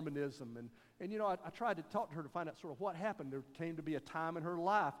in Mormonism. And I tried to talk to her to find out sort of what happened. There came to be a time in her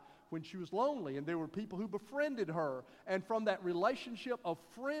life when she was lonely, and there were people who befriended her. And from that relationship of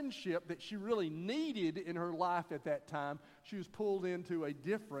friendship that she really needed in her life at that time, she was pulled into a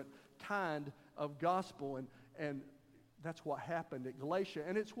different kind of gospel. And that's what happened at Galatia.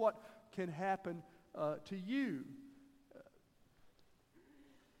 And it's what can happen to you.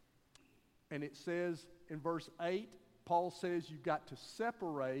 And it says in verse 8, Paul says you've got to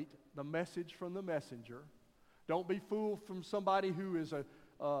separate the message from the messenger. Don't be fooled from somebody who is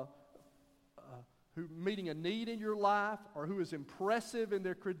who meeting a need in your life or who is impressive in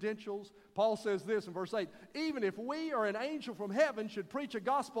their credentials. Paul says this in verse 8, even if we or an angel from heaven should preach a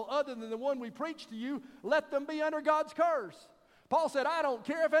gospel other than the one we preach to you, let them be under God's curse. Paul said, I don't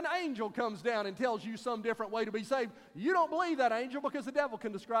care if an angel comes down and tells you some different way to be saved. You don't believe that angel because the devil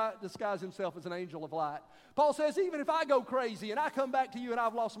can disguise himself as an angel of light. Paul says, even if I go crazy and I come back to you and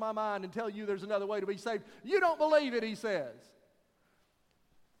I've lost my mind and tell you there's another way to be saved, you don't believe it, he says.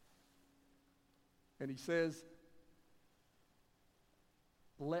 And he says,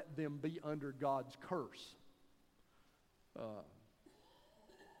 let them be under God's curse.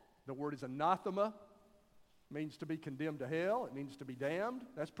 The word is anathema. Means to be condemned to hell. It means to be damned.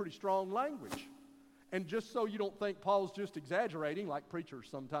 That's pretty strong language. And just so you don't think Paul's just exaggerating, like preachers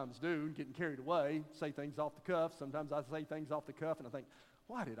sometimes do, getting carried away, say things off the cuff. Sometimes I say things off the cuff and I think,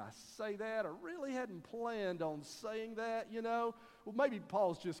 why did I say that? I really hadn't planned on saying that, you know. Well, maybe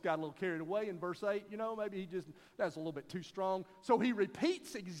Paul's just got a little carried away in verse 8, you know. Maybe that's a little bit too strong. So he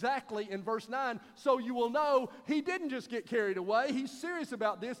repeats exactly in verse 9, so you will know he didn't just get carried away. He's serious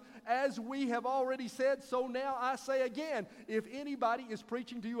about this. As we have already said, so now I say again, if anybody is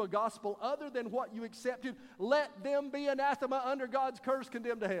preaching to you a gospel other than what you accepted, let them be anathema, under God's curse,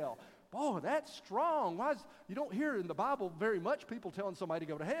 condemned to hell. Boy, that's strong. You don't hear in the Bible very much people telling somebody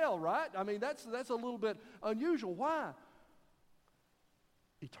to go to hell, right? I mean, that's a little bit unusual. Why?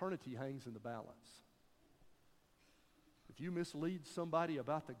 Eternity hangs in the balance. If you mislead somebody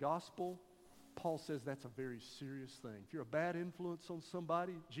about the gospel, Paul says that's a very serious thing. If you're a bad influence on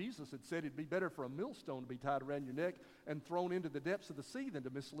somebody, Jesus had said it'd be better for a millstone to be tied around your neck and thrown into the depths of the sea than to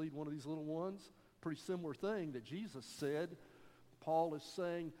mislead one of these little ones. Pretty similar thing that Jesus said. Paul is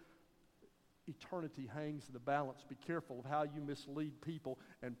saying, eternity hangs in the balance. Be careful of how you mislead people.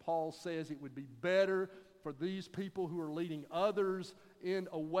 And Paul says it would be better for these people who are leading others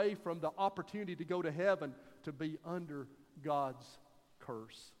away from the opportunity to go to heaven to be under God's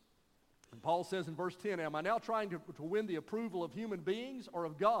curse. And Paul says in verse 10, am I now trying to win the approval of human beings or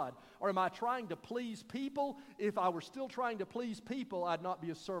of God? Or am I trying to please people? If I were still trying to please people, I'd not be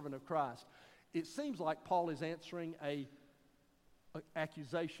a servant of Christ. It seems like Paul is answering an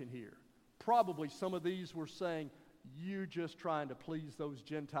accusation here. Probably some of these were saying, you're just trying to please those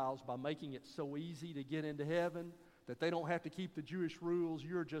Gentiles by making it so easy to get into heaven that they don't have to keep the Jewish rules.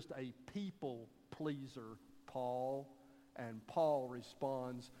 You're just a people pleaser, Paul. And Paul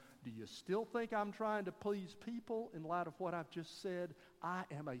responds, do you still think I'm trying to please people in light of what I've just said? I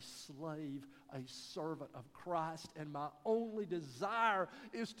am a slave, a servant of Christ, and my only desire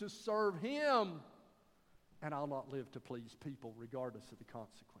is to serve Him. And I'll not live to please people regardless of the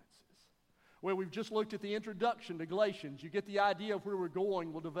consequences. Well, we've just looked at the introduction to Galatians. You get the idea of where we're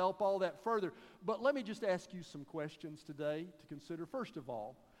going. We'll develop all that further. But let me just ask you some questions today to consider. First of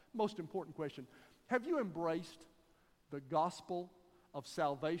all, most important question, have you embraced the gospel of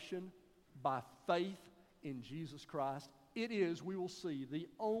salvation by faith in Jesus Christ? It is, we will see, the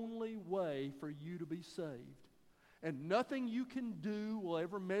only way for you to be saved. And nothing you can do will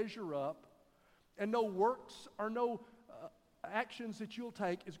ever measure up. And no works or no actions that you'll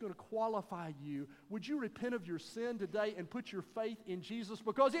take is going to qualify you. Would you repent of your sin today and put your faith in Jesus?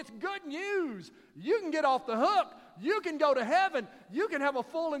 Because it's good news. You can get off the hook. You can go to heaven. You can have a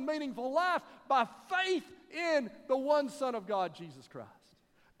full and meaningful life by faith in the one Son of God, Jesus Christ.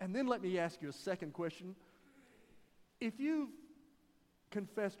 And then let me ask you a second question. If you've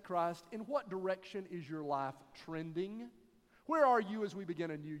confessed Christ, in what direction is your life trending? Where are you as we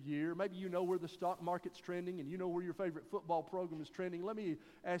begin a new year? Maybe you know where the stock market's trending and you know where your favorite football program is trending. Let me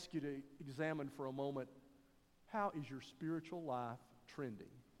ask you to examine for a moment, how is your spiritual life trending?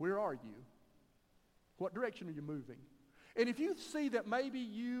 Where are you? What direction are you moving? And if you see that maybe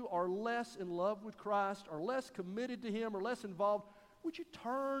you are less in love with Christ or less committed to Him or less involved, would you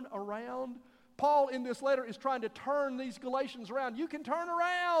turn around? Paul in this letter is trying to turn these Galatians around. You can turn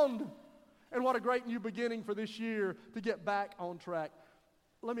around. And what a great new beginning for this year to get back on track.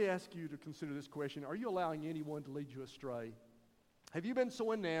 Let me ask you to consider this question. Are you allowing anyone to lead you astray? Have you been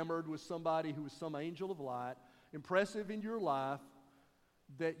so enamored with somebody who is some angel of light, impressive in your life,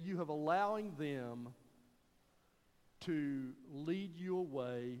 that you have allowing them to lead you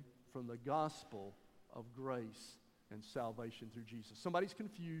away from the gospel of grace and salvation through Jesus? Somebody's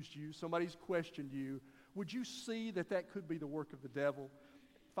confused you. Somebody's questioned you. Would you see that that could be the work of the devil?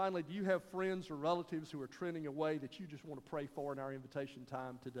 Finally, do you have friends or relatives who are trending away that you just want to pray for in our invitation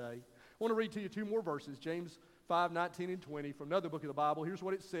time today? I want to read to you two more verses, James 5:19 and 20 from another book of the Bible. Here's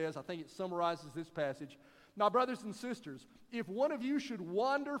what it says. I think it summarizes this passage. Now, brothers and sisters, if one of you should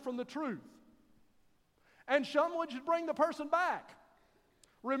wander from the truth, and someone should bring the person back,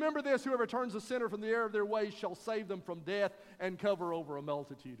 remember this, whoever turns a sinner from the error of their ways shall save them from death and cover over a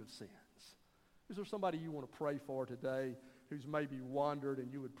multitude of sins. Is there somebody you want to pray for today who's maybe wandered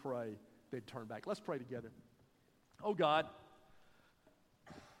and you would pray they'd turn back? Let's pray together. Oh God,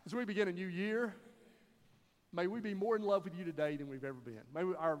 As we begin a new year, may we be more in love with you today than we've ever been. May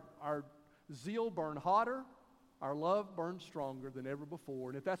our zeal burn hotter, our love burn stronger than ever before.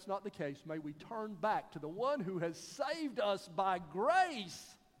 And if that's not the case, may we turn back to the one who has saved us by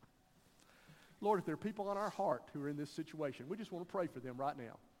grace. Lord, if there are people on our heart who are in this situation, we just want to pray for them right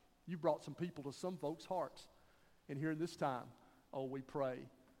now. You brought some people to some folks' hearts. And here in this time, oh, we pray,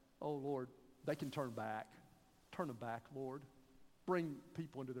 oh, Lord, they can turn back. Turn them back, Lord. Bring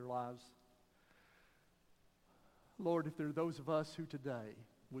people into their lives. Lord, if there are those of us who today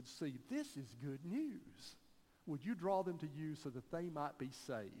would see this is good news, would you draw them to you so that they might be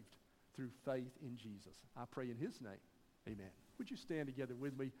saved through faith in Jesus? I pray in his name, amen. Would you stand together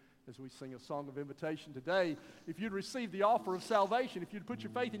with me as we sing a song of invitation today? If you'd receive the offer of salvation, if you'd put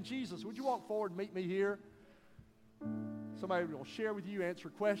your faith in Jesus, would you walk forward and meet me here? Somebody will share with you, answer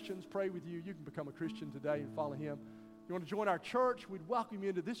questions, pray with you. You can become a Christian today and follow him. If you want to join our church, we'd welcome you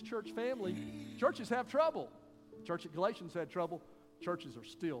into this church family. Churches have trouble. The church at Galatians had trouble. Churches are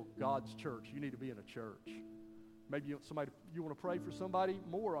still God's church. You need to be in a church. Maybe you want to pray for somebody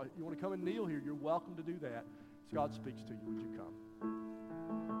more. You want to come and kneel here. You're welcome to do that. As God speaks to you, would you come?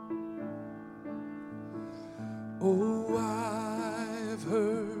 Oh, I've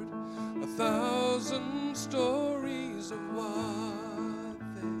heard 1,000 stories of what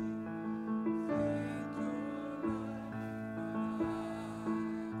they think you're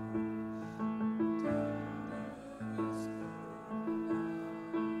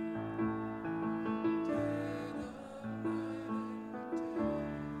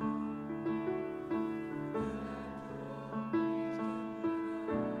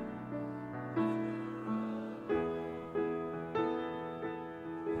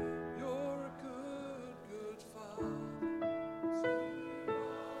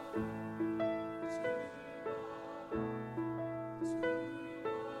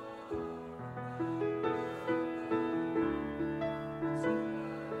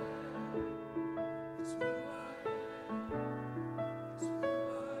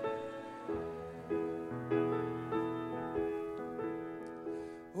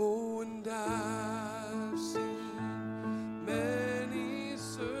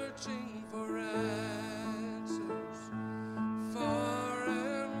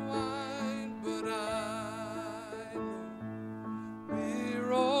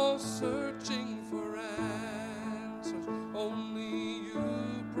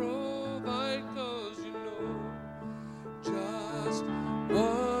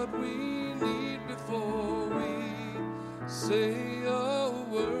say a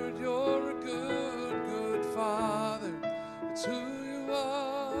word. You're a good, good Father. It's who you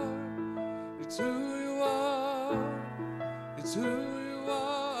are. It's who you are. It's who you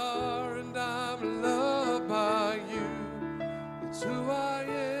are. And I'm loved by you. It's who I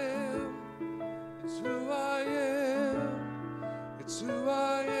am. It's who I am. It's who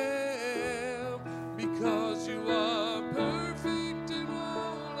I am. Because you are perfect in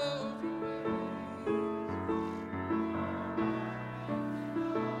all of your ways.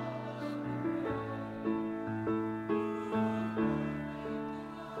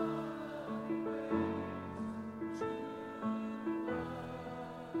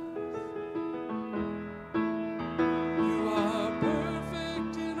 You are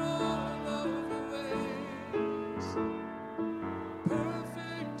perfect in all of your ways.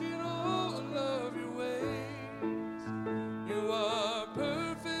 Perfect in all of your ways. You are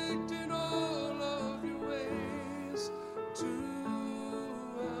perfect in all of your ways to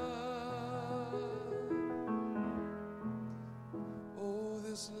us. Oh,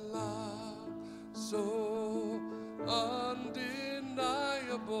 this love so undeniable,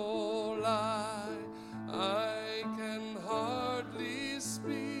 I can hardly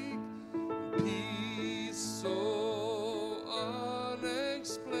speak. Peace so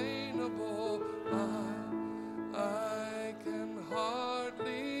unexplainable, I can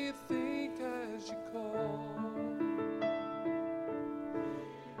hardly think as you call.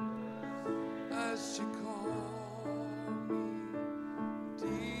 As you call me,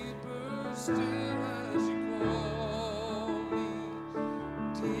 deeper still as you call me,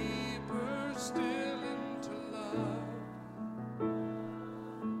 deeper still into love.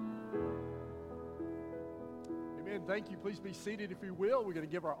 Amen. Thank you. Please be seated if you will. We're going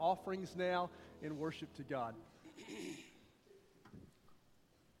to give our offerings now in worship to God.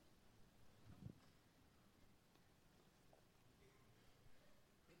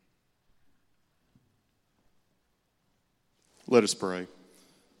 Let us pray.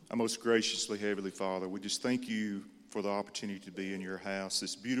 Our most graciously Heavenly Father, we just thank you for the opportunity to be in your house,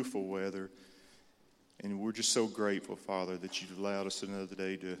 this beautiful weather. And we're just so grateful, Father, that you've allowed us another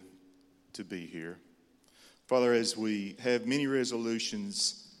day to be here. Father, as we have many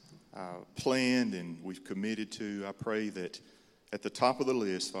resolutions planned and we've committed to, I pray that at the top of the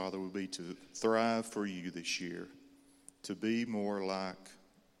list, Father, will be to thrive for you this year, to be more like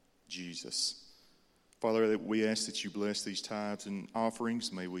Jesus. Father, that we ask that you bless these tithes and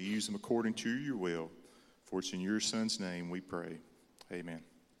offerings. May we use them according to your will. For it's in your Son's name we pray. Amen.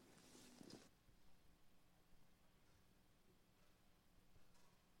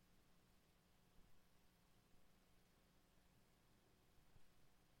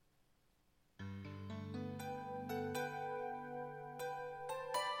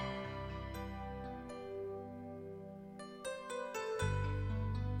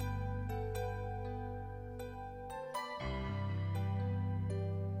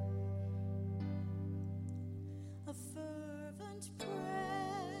 A fervent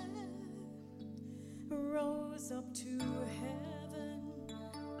prayer rose up to heaven.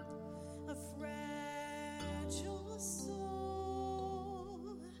 A fragile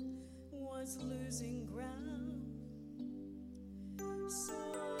soul was losing ground,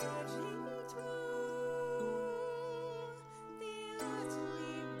 surging through the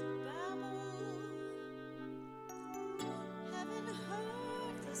earthly babble. Heaven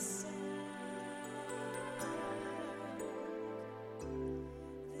heard the sound.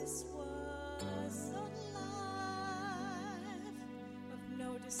 This was a life of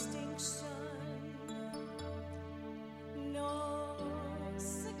no distinction, no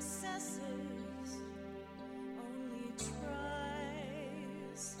successes, only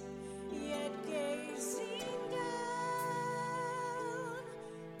tries. Yet gazing down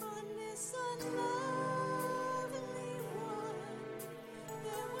on this unlovely one,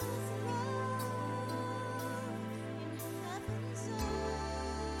 there was love in heaven's eyes.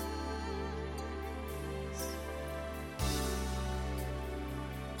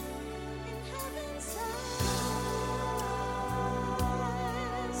 In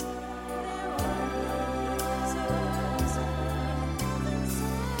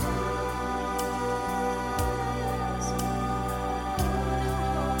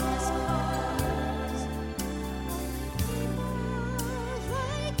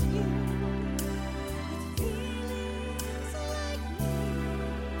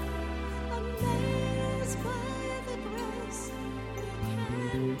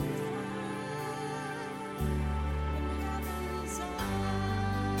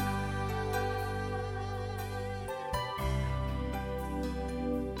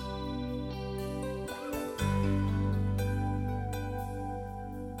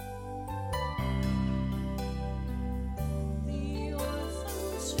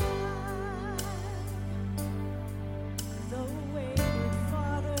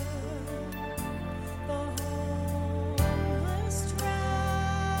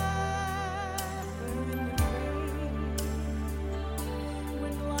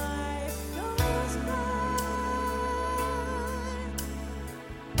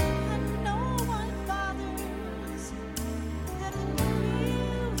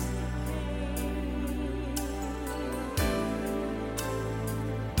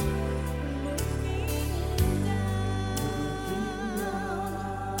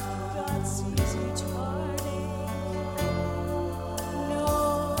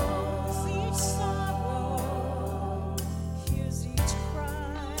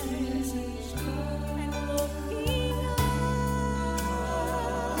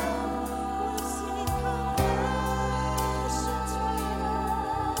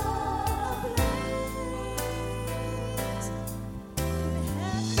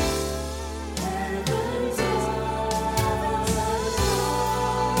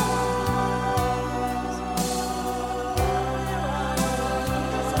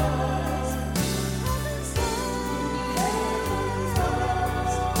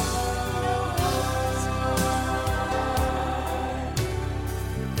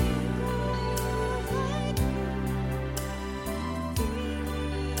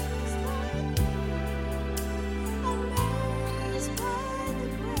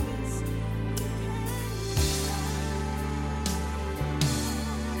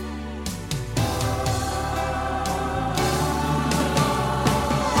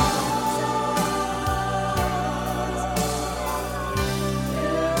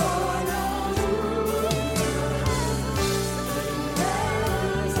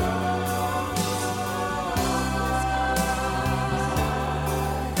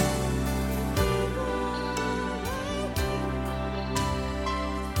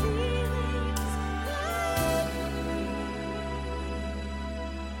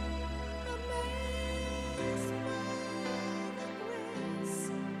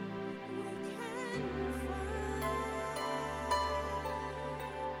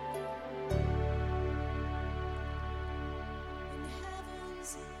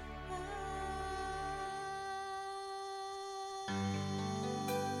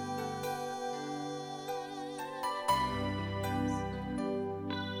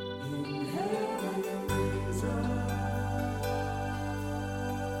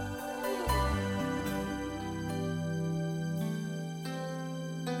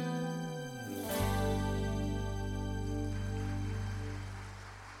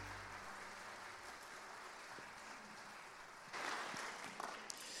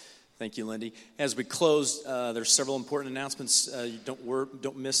Thank you, Lindy. As we close, there's several important announcements you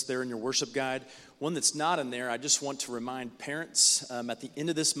don't miss there in your worship guide. One that's not in there, I just want to remind parents at the end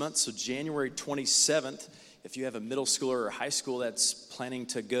of this month, so January 27th, if you have a middle schooler or high school that's planning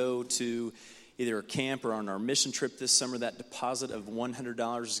to go to either a camp or on our mission trip this summer, that deposit of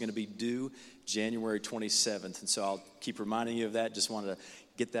 $100 is going to be due January 27th. And so I'll keep reminding you of that. Just wanted to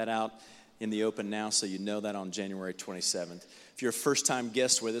get that out in the open now so you know that on January 27th. If you're a first-time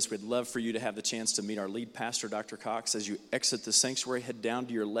guest with us, we'd love for you to have the chance to meet our lead pastor, Dr. Cox. As you exit the sanctuary, head down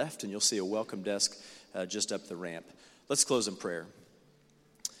to your left, and you'll see a welcome desk just up the ramp. Let's close in prayer.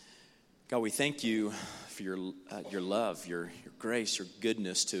 God, we thank you for your love, your grace, your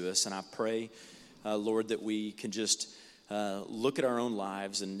goodness to us. And I pray, Lord, that we can just look at our own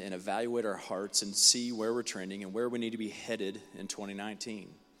lives and evaluate our hearts and see where we're trending and where we need to be headed in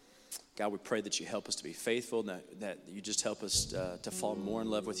 2019. God, we pray that you help us to be faithful, and that you just help us to fall more in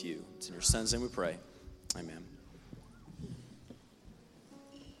love with you. It's in your Son's name we pray. Amen.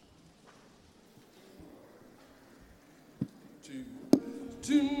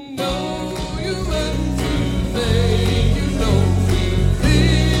 To know you and to make you know we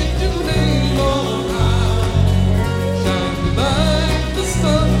lift your name on high. Shine like the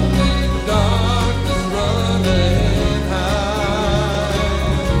sun in darkness running high.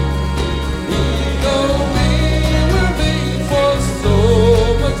 We know we were made for so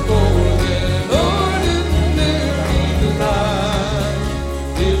much more than ordinary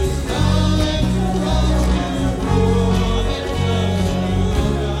life. It's time for us to grow in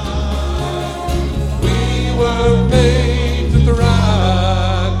we were made to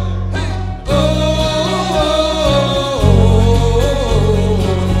thrive. Hey! We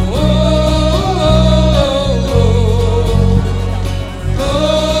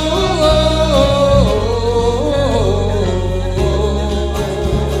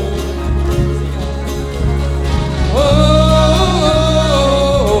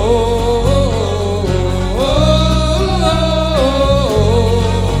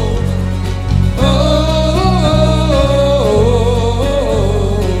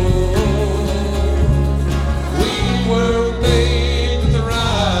were made to thrive.